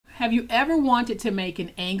Have you ever wanted to make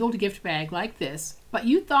an angled gift bag like this, but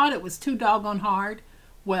you thought it was too doggone hard?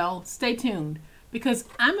 Well, stay tuned because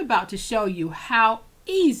I'm about to show you how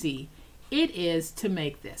easy it is to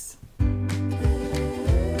make this.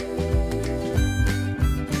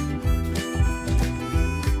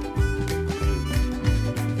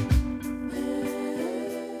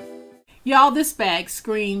 Y'all, this bag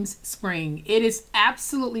screams spring. It is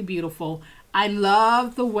absolutely beautiful. I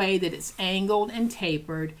love the way that it's angled and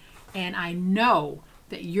tapered, and I know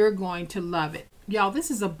that you're going to love it. Y'all, this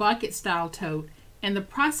is a bucket style tote, and the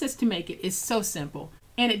process to make it is so simple,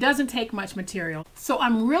 and it doesn't take much material. So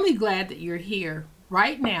I'm really glad that you're here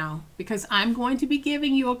right now because I'm going to be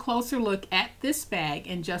giving you a closer look at this bag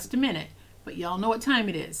in just a minute. But y'all know what time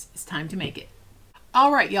it is. It's time to make it.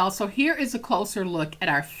 All right, y'all, so here is a closer look at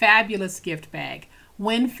our fabulous gift bag.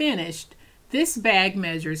 When finished, this bag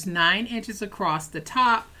measures 9 inches across the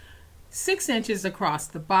top, 6 inches across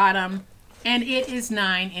the bottom, and it is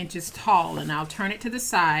 9 inches tall. And I'll turn it to the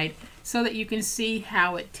side so that you can see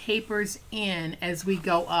how it tapers in as we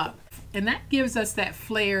go up. And that gives us that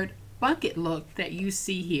flared bucket look that you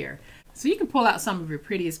see here. So you can pull out some of your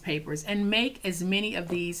prettiest papers and make as many of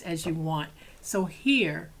these as you want. So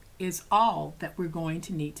here is all that we're going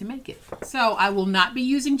to need to make it. So I will not be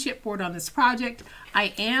using chipboard on this project.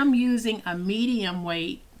 I am using a medium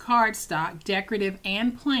weight cardstock, decorative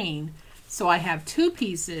and plain. So I have 2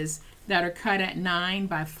 pieces that are cut at 9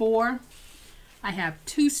 by 4. I have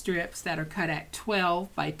 2 strips that are cut at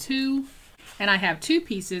 12 by 2. And I have 2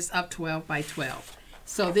 pieces of 12 by 12.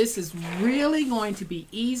 So this is really going to be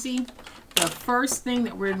easy. The first thing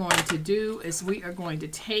that we're going to do is we are going to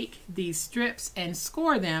take these strips and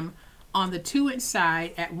score them on the 2-inch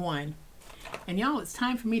side at 1. And y'all, it's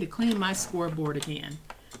time for me to clean my scoreboard again.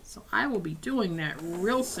 So I will be doing that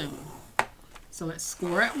real soon. So let's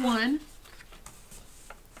score at 1.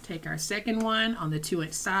 Take our second one on the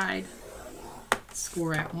 2-inch side,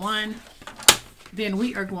 score at 1. Then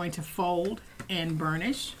we are going to fold and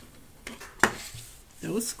burnish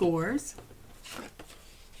those scores.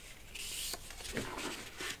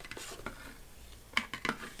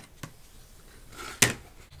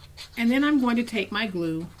 And then I'm going to take my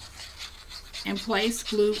glue and place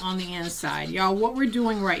glue on the inside. Y'all, what we're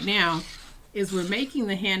doing right now is we're making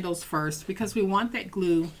the handles first because we want that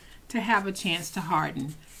glue to have a chance to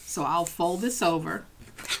harden. So I'll fold this over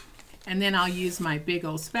and then I'll use my big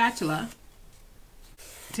old spatula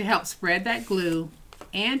to help spread that glue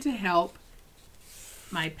and to help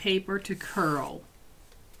my paper to curl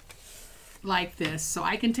like this. So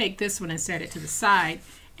I can take this one and set it to the side,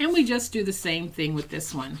 and we just do the same thing with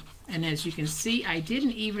this one. And as you can see, I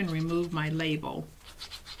didn't even remove my label.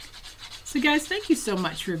 So guys, thank you so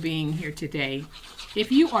much for being here today.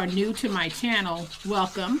 If you are new to my channel,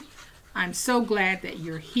 welcome. I'm so glad that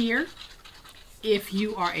you're here. If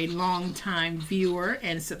you are a long-time viewer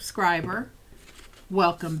and subscriber,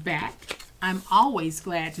 welcome back. I'm always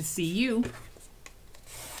glad to see you.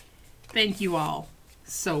 Thank you all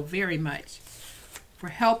so very much for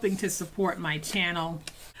helping to support my channel.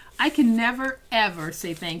 I can never ever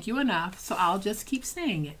say thank you enough, so I'll just keep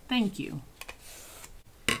saying it. Thank you.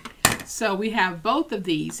 So we have both of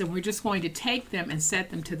these, and we're just going to take them and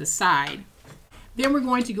set them to the side. Then we're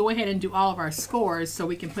going to go ahead and do all of our scores so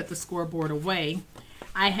we can put the scoreboard away.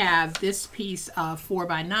 I have this piece of 4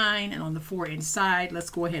 by 9, and on the 4-inch side, let's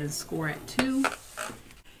go ahead and score at 2.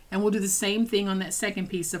 And we'll do the same thing on that second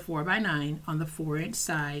piece of 4 by 9 on the 4-inch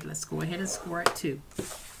side. Let's go ahead and score at 2.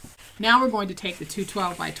 Now we're going to take the 2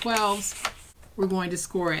 12 by 12s. We're going to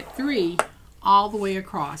score at 3 all the way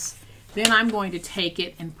across. Then I'm going to take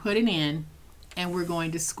it and put it in, and we're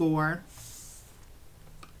going to score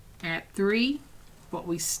at 3, but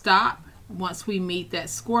we stop once we meet that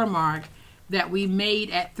score mark that we made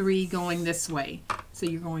at 3 going this way. So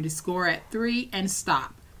you're going to score at 3 and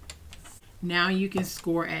stop. Now you can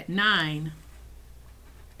score at 9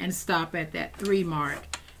 and stop at that 3 mark.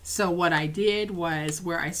 So what I did was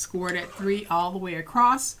where I scored at 3 all the way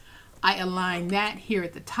across, I aligned that here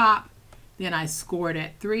at the top. Then I scored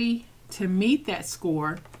at 3 to meet that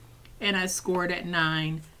score, and I scored at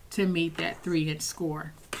 9 to meet that 3-inch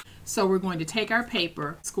score. So we're going to take our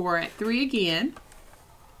paper, score at 3 again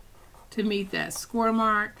to meet that score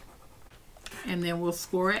mark, and then we'll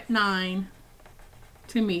score at 9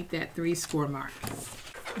 to meet that 3 score mark.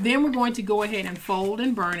 Then we're going to go ahead and fold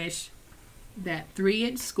and burnish that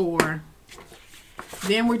 3-inch score.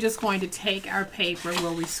 Then we're just going to take our paper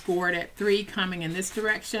where we scored at 3 coming in this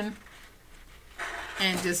direction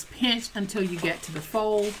and just pinch until you get to the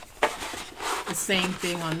fold. The same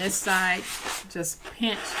thing on this side. Just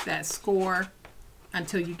pinch that score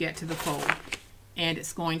until you get to the fold. and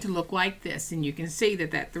it's going to look like this. And you can see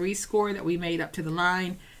that that 3 score that we made up to the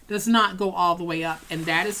line does not go all the way up, and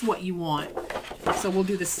that is what you want. So we'll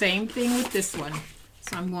do the same thing with this one.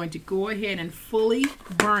 So I'm going to go ahead and fully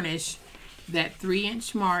burnish that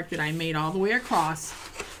 3-inch mark that I made all the way across.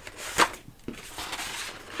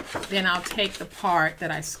 Then I'll take the part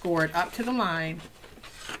that I scored up to the line,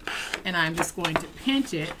 and I'm just going to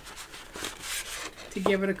pinch it to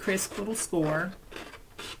give it a crisp little score,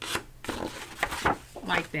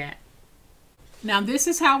 like that. Now this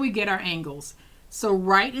is how we get our angles. So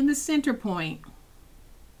right in the center point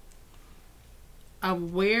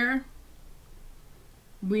of where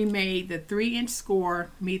we made the 3-inch score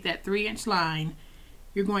meet that 3-inch line,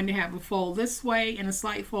 you're going to have a fold this way and a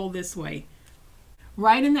slight fold this way.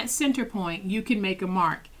 Right in that center point, you can make a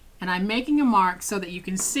mark. And I'm making a mark so that you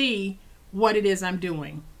can see what it is I'm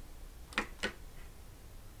doing.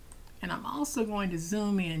 And I'm also going to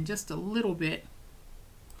zoom in just a little bit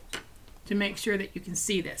to make sure that you can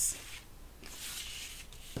see this.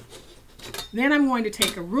 Then I'm going to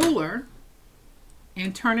take a ruler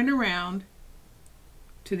and turn it around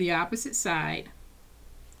to the opposite side.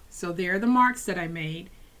 So there are the marks that I made,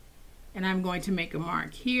 and I'm going to make a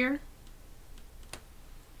mark here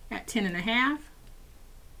at 10.5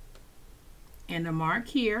 and a mark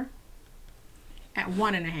here at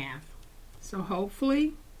 1.5. So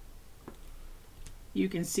hopefully you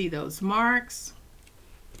can see those marks.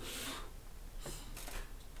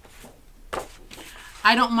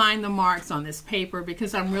 I don't mind the marks on this paper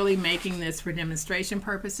because I'm really making this for demonstration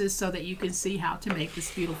purposes so that you can see how to make this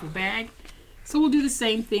beautiful bag. So we'll do the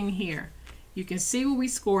same thing here. You can see where we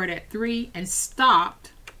scored at 3 and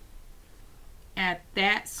stopped at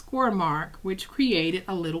that score mark, which created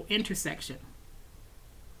a little intersection.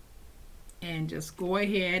 And just go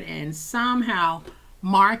ahead and somehow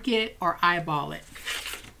mark it or eyeball it.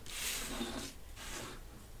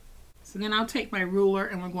 So then I'll take my ruler,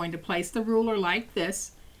 and we're going to place the ruler like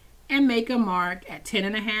this and make a mark at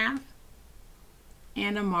 10.5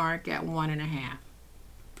 and a mark at 1.5.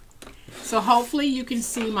 So hopefully you can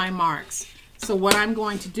see my marks. So what I'm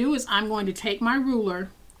going to do is I'm going to take my ruler,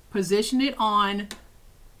 position it on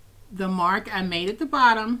the mark I made at the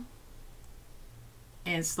bottom,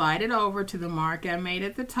 and slide it over to the mark I made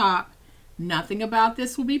at the top. Nothing about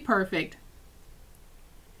this will be perfect.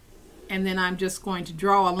 And then I'm just going to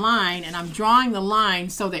draw a line, and I'm drawing the line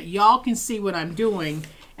so that y'all can see what I'm doing,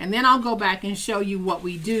 and then I'll go back and show you what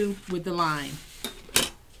we do with the line.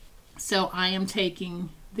 So I am taking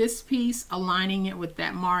this piece, aligning it with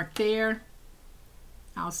that mark there.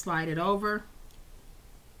 I'll slide it over.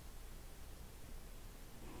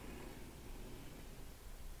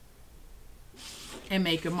 And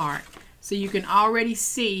make a mark. So you can already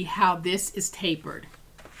see how this is tapered.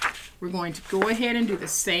 We're going to go ahead and do the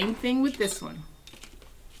same thing with this one.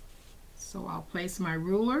 So I'll place my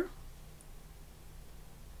ruler,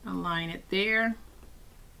 align it there,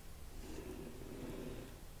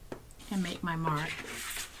 and make my mark.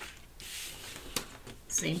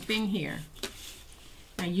 Same thing here.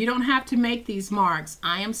 Now you don't have to make these marks.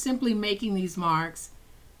 I am simply making these marks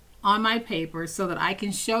on my paper so that I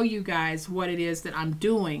can show you guys what it is that I'm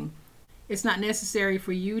doing. It's not necessary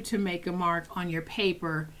for you to make a mark on your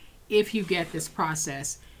paper if you get this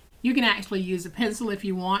process. You can actually use a pencil if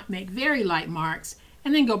you want, make very light marks,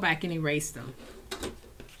 and then go back and erase them.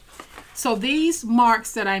 So these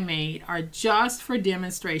marks that I made are just for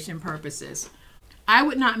demonstration purposes. I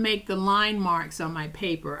would not make the line marks on my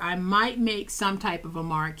paper. I might make some type of a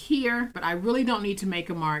mark here, but I really don't need to make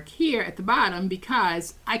a mark here at the bottom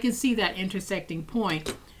because I can see that intersecting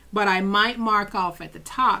point. But I might mark off at the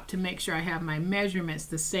top to make sure I have my measurements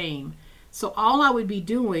the same. So all I would be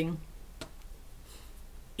doing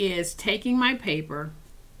is taking my paper,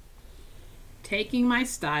 taking my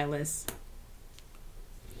stylus,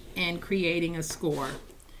 and creating a score.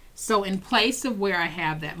 So in place of where I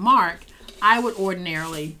have that mark, I would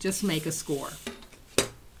ordinarily just make a score.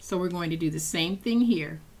 So we're going to do the same thing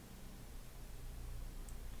here.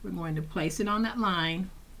 We're going to place it on that line,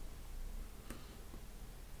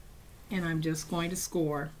 and I'm just going to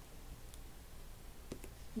score,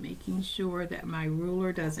 making sure that my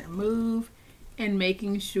ruler doesn't move and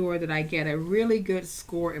making sure that I get a really good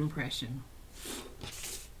score impression.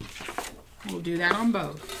 We'll do that on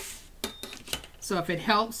both. So if it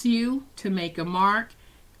helps you to make a mark,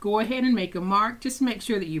 go ahead and make a mark. Just make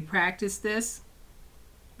sure that you practice this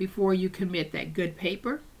before you commit that good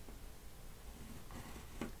paper.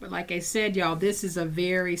 But like I said, y'all, this is a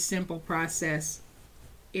very simple process.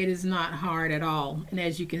 It is not hard at all. And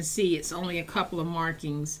as you can see, it's only a couple of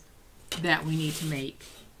markings that we need to make.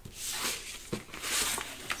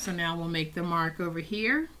 So now we'll make the mark over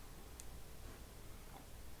here,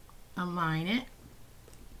 align it,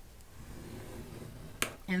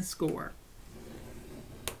 and score.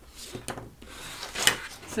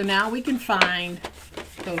 So now we can find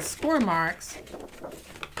those score marks,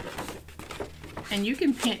 and you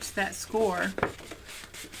can pinch that score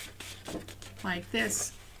like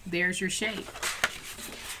this. There's your shape.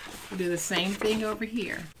 We'll do the same thing over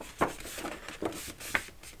here.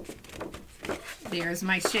 There's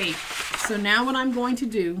my shape. So now what I'm going to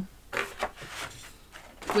do,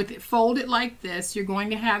 with it folded like this, you're going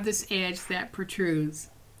to have this edge that protrudes.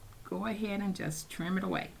 Go ahead and just trim it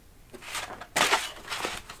away.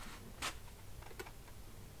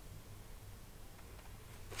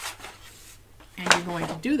 And you're going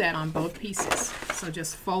to do that on both pieces. So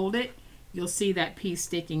just fold it. You'll see that piece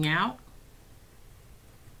sticking out.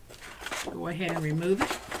 Go ahead and remove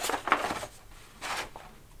it.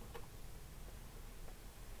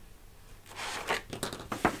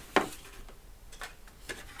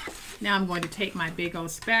 Now I'm going to take my big old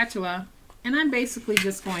spatula, and I'm basically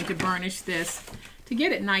just going to burnish this to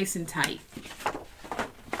get it nice and tight.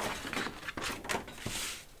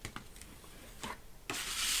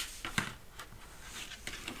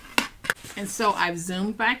 And so I've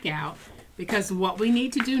zoomed back out, because what we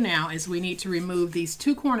need to do now is we need to remove these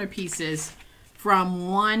two corner pieces from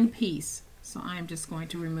one piece. So I'm just going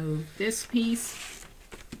to remove this piece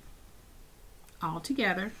all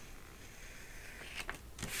together.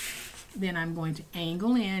 Then I'm going to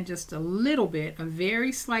angle in just a little bit, a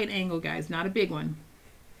very slight angle, guys, not a big one,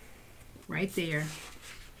 right there.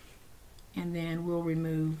 And then we'll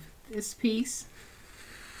remove this piece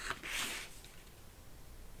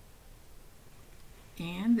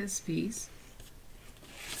and this piece.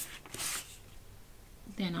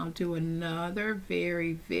 Then I'll do another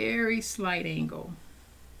very, very slight angle.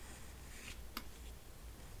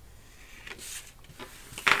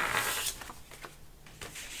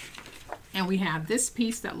 And we have this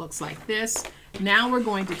piece that looks like this. Now we're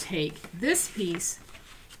going to take this piece,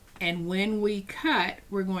 and when we cut,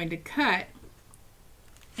 we're going to cut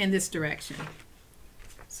in this direction.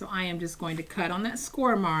 So I am just going to cut on that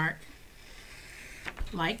score mark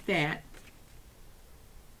like that.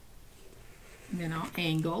 And then I'll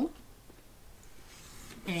angle,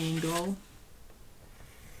 angle,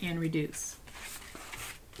 and reduce.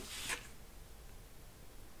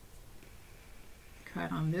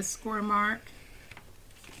 Cut on this score mark,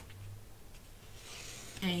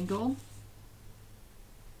 angle,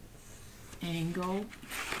 angle,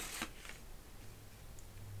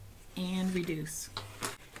 and reduce.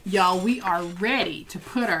 Y'all, we are ready to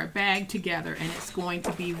put our bag together, and it's going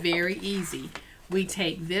to be very easy. We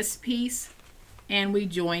take this piece and we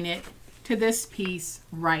join it to this piece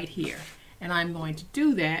right here. And I'm going to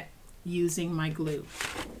do that using my glue.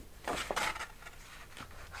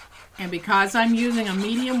 And because I'm using a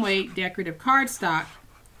medium weight decorative cardstock,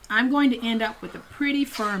 I'm going to end up with a pretty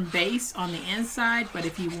firm base on the inside, but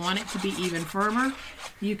if you want it to be even firmer,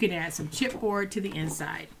 you can add some chipboard to the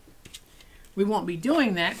inside. We won't be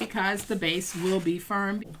doing that because the base will be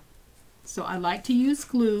firm. So I like to use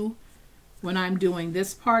glue when I'm doing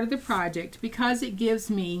this part of the project because it gives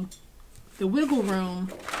me the wiggle room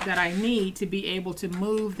that I need to be able to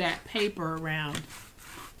move that paper around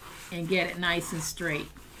and get it nice and straight.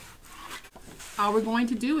 All we're going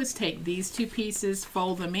to do is take these two pieces,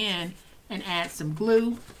 fold them in, and add some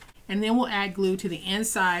glue. And then we'll add glue to the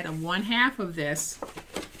inside of one half of this.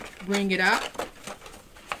 Bring it up.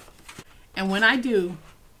 And when I do,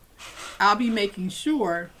 I'll be making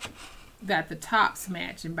sure that the tops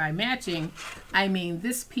match. And by matching, I mean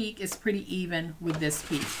this peak is pretty even with this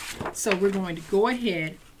peak. So we're going to go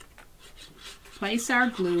ahead, place our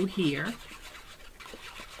glue here.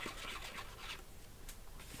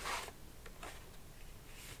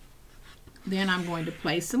 Then I'm going to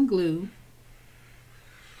place some glue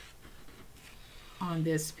on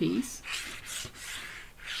this piece.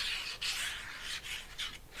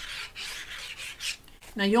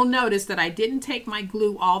 Now you'll notice that I didn't take my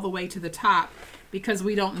glue all the way to the top because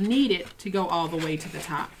we don't need it to go all the way to the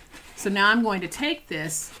top. So now I'm going to take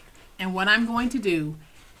this, and what I'm going to do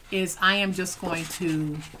is I am just going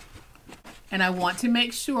to, and I want to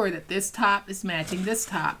make sure that this top is matching this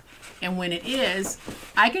top. And when it is,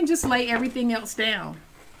 I can just lay everything else down.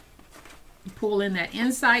 Pull in that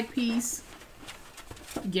inside piece,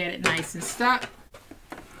 get it nice and stuck.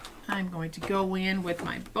 I'm going to go in with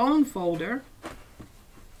my bone folder.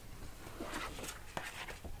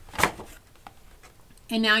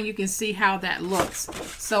 And now you can see how that looks.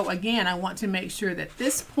 So again, I want to make sure that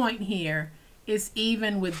this point here is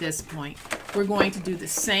even with this point. We're going to do the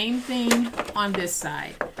same thing on this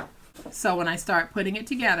side. So when I start putting it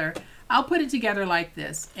together, I'll put it together like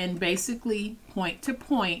this and basically point to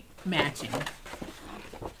point matching.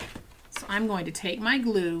 So I'm going to take my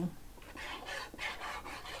glue,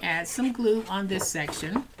 add some glue on this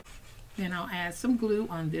section. Then I'll add some glue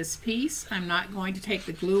on this piece. I'm not going to take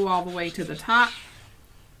the glue all the way to the top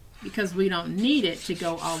because we don't need it to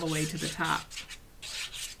go all the way to the top.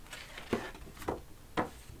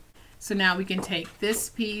 So now we can take this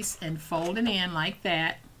piece and fold it in like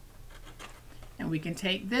that. And we can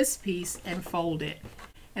take this piece and fold it.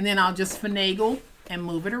 And then I'll just finagle and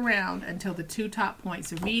move it around until the two top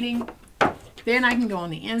points are meeting. Then I can go on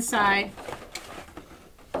the inside.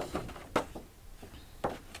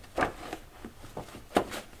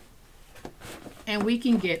 And we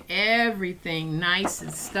can get everything nice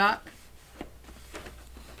and stuck.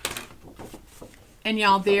 And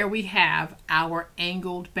y'all, there we have our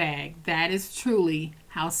angled bag. That is truly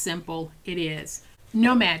how simple it is.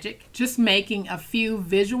 No magic, just making a few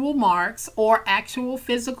visual marks or actual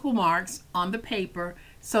physical marks on the paper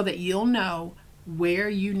so that you'll know where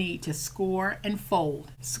you need to score and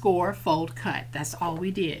fold. Score, fold, cut. That's all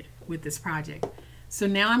we did with this project. So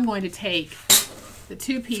now I'm going to take the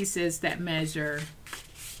two pieces that measure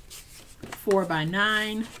 4 by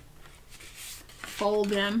 9, fold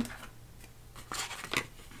them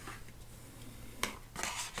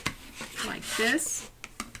like this.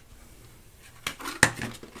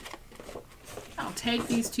 I'll take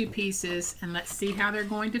these two pieces and let's see how they're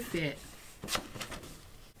going to fit.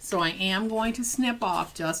 So I am going to snip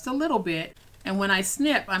off just a little bit, and when I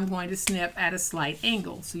snip, I'm going to snip at a slight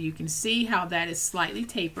angle so you can see how that is slightly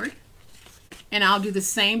tapered. And I'll do the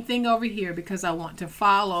same thing over here because I want to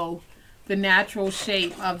follow the natural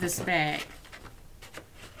shape of this bag.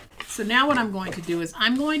 So now what I'm going to do is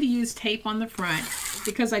I'm going to use tape on the front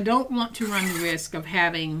because I don't want to run the risk of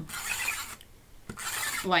having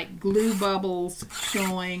like glue bubbles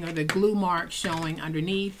showing or the glue mark showing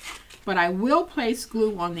underneath, but I will place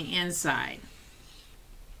glue on the inside.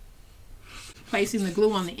 Placing the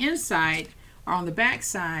glue on the inside or on the back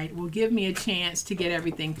side will give me a chance to get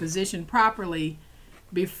everything positioned properly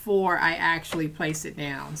before I actually place it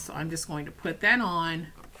down. So I'm just going to put that on,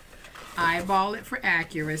 eyeball it for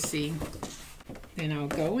accuracy, then I'll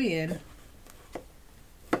go in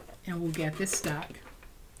and we'll get this stuck.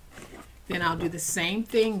 Then I'll do the same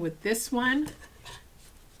thing with this one.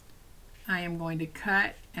 I am going to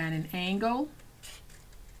cut at an angle.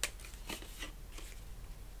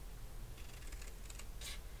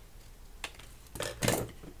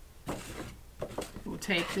 We'll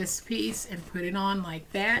take this piece and put it on like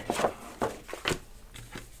that.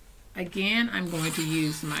 Again, I'm going to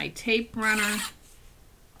use my tape runner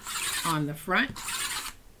on the front.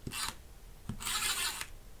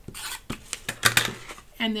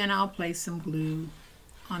 And then I'll place some glue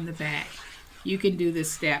on the back. You can do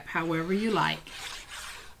this step however you like.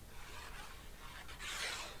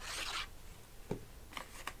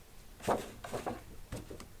 So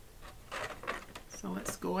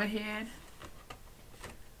let's go ahead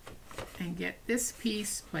and get this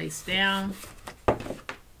piece placed down,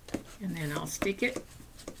 and then I'll stick it.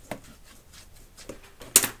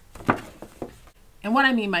 And what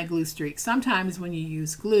I mean by glue streaks, sometimes when you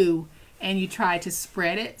use glue and you try to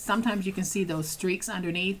spread it, sometimes you can see those streaks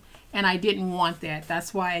underneath, and I didn't want that.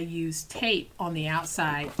 That's why I used tape on the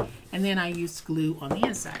outside, and then I used glue on the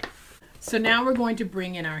inside. So now we're going to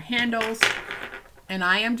bring in our handles, and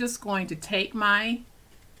I am just going to take my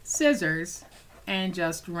scissors and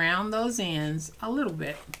just round those ends a little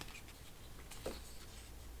bit.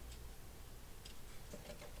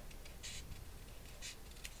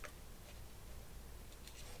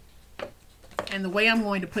 And the way I'm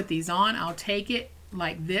going to put these on, I'll take it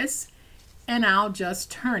like this and I'll just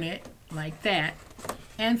turn it like that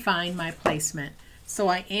and find my placement. So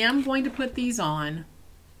I am going to put these on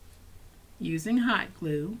using hot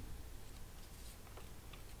glue.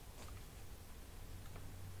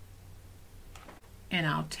 And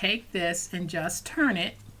I'll take this and just turn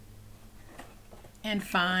it and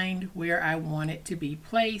find where I want it to be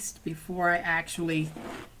placed before I actually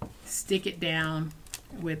stick it down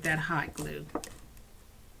with that hot glue.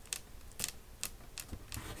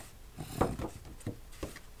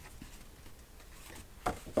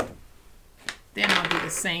 Then I'll do the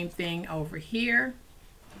same thing over here.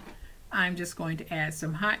 I'm just going to add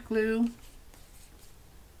some hot glue.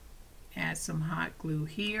 Add some hot glue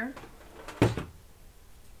here.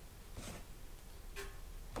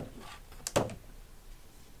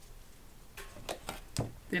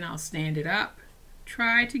 Then I'll stand it up.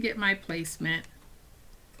 Try to get my placement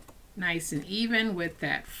nice and even with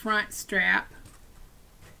that front strap.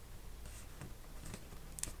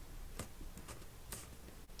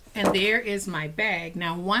 And there is my bag.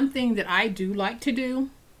 Now, one thing that I do like to do,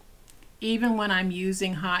 even when I'm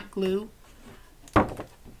using hot glue,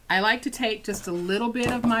 I like to take just a little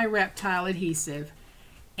bit of my Reptile adhesive,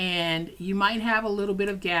 and you might have a little bit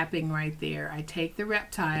of gapping right there. I take the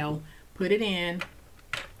Reptile, put it in,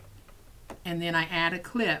 and then I add a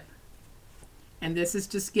clip. And this is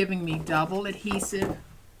just giving me double adhesive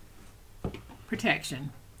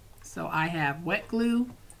protection. So I have wet glue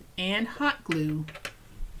and hot glue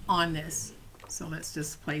on this. So let's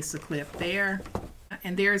just place a clip there.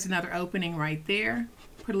 And there's another opening right there.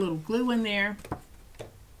 Put a little glue in there.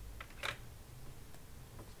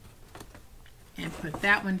 And put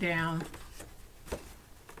that one down.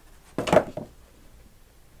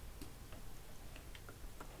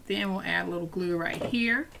 Then we'll add a little glue right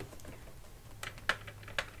here.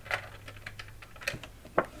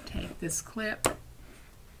 Take this clip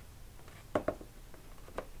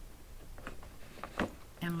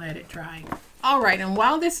and let it dry. All right, and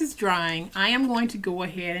while this is drying, I am going to go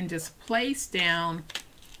ahead and just place down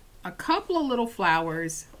a couple of little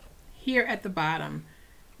flowers here at the bottom.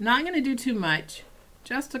 Not going to do too much,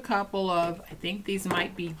 just a couple of, I think these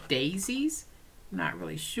might be daisies. I'm not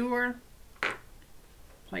really sure.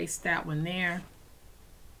 Place that one there.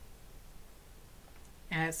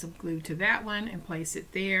 Add some glue to that one and place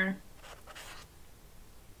it there.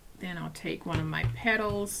 Then I'll take one of my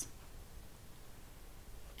petals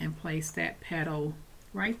and place that petal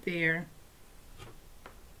right there.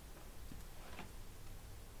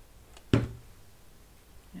 And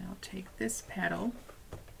I'll take this petal.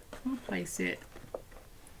 I'll place it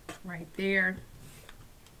right there.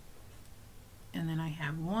 And then I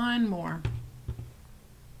have one more.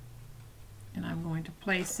 And I'm going to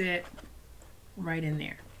place it right in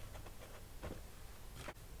there.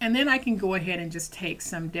 And then I can go ahead and just take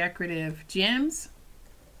some decorative gems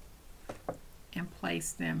and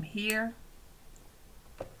place them here.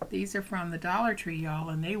 These are from the Dollar Tree, y'all,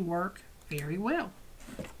 and they work very well.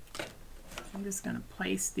 I'm just going to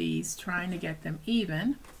place these, trying to get them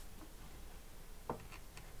even.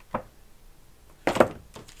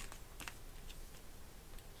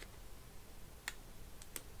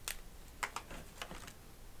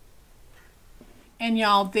 And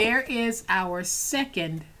y'all, there is our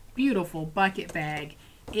second beautiful bucket bag.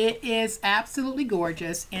 It is absolutely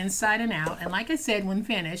gorgeous inside and out. And like I said, when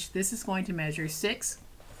finished, this is going to measure 6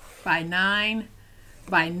 by 9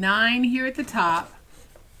 by 9 here at the top,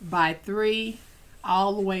 by 3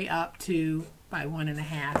 all the way up to by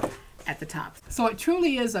 1.5 at the top. So it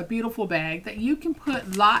truly is a beautiful bag that you can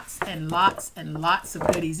put lots and lots and lots of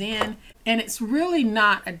goodies in. And it's really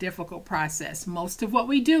not a difficult process. Most of what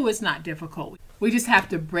we do is not difficult. We just have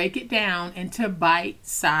to break it down into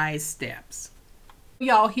bite-sized steps.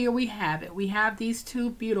 Y'all, here we have it. We have these two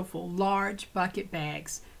beautiful large bucket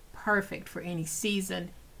bags, perfect for any season,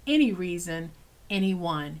 any reason,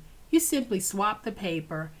 anyone. You simply swap the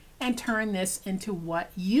paper and turn this into what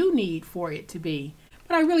you need for it to be.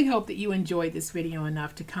 But I really hope that you enjoyed this video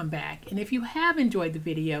enough to come back. And if you have enjoyed the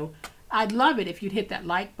video, I'd love it if you'd hit that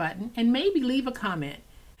like button and maybe leave a comment.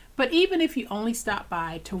 But even if you only stop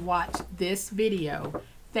by to watch this video,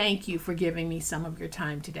 thank you for giving me some of your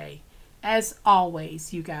time today. As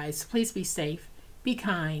always, you guys, please be safe, be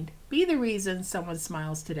kind, be the reason someone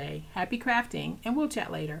smiles today. Happy crafting, and we'll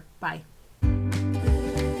chat later. Bye.